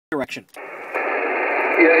direction.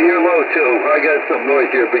 Yeah, you're low too. I got some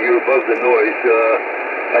noise here, but you're above the noise.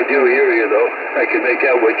 I do hear you though. I can make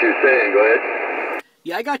out what you're saying. Go ahead.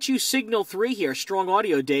 Yeah, I got you signal 3 here. Strong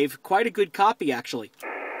audio, Dave. Quite a good copy, actually.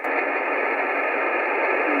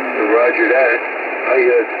 Roger that.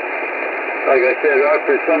 Like I said,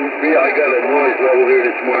 after I got a noise level here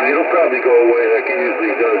this morning. It'll probably go away like it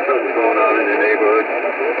usually does. Something's going on in the neighborhood.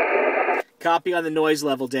 Copy on the noise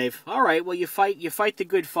level, Dave. All right, well, you fight the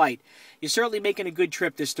good fight. You're certainly making a good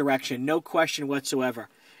trip this direction, no question whatsoever.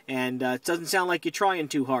 And it doesn't sound like you're trying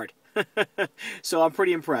too hard. So I'm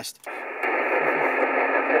pretty impressed. All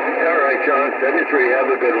right, John. 73, have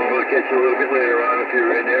a good one. We'll catch you a little bit later on if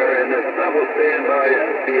you're in there. And if not, we'll stand by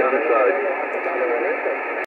and be on the side.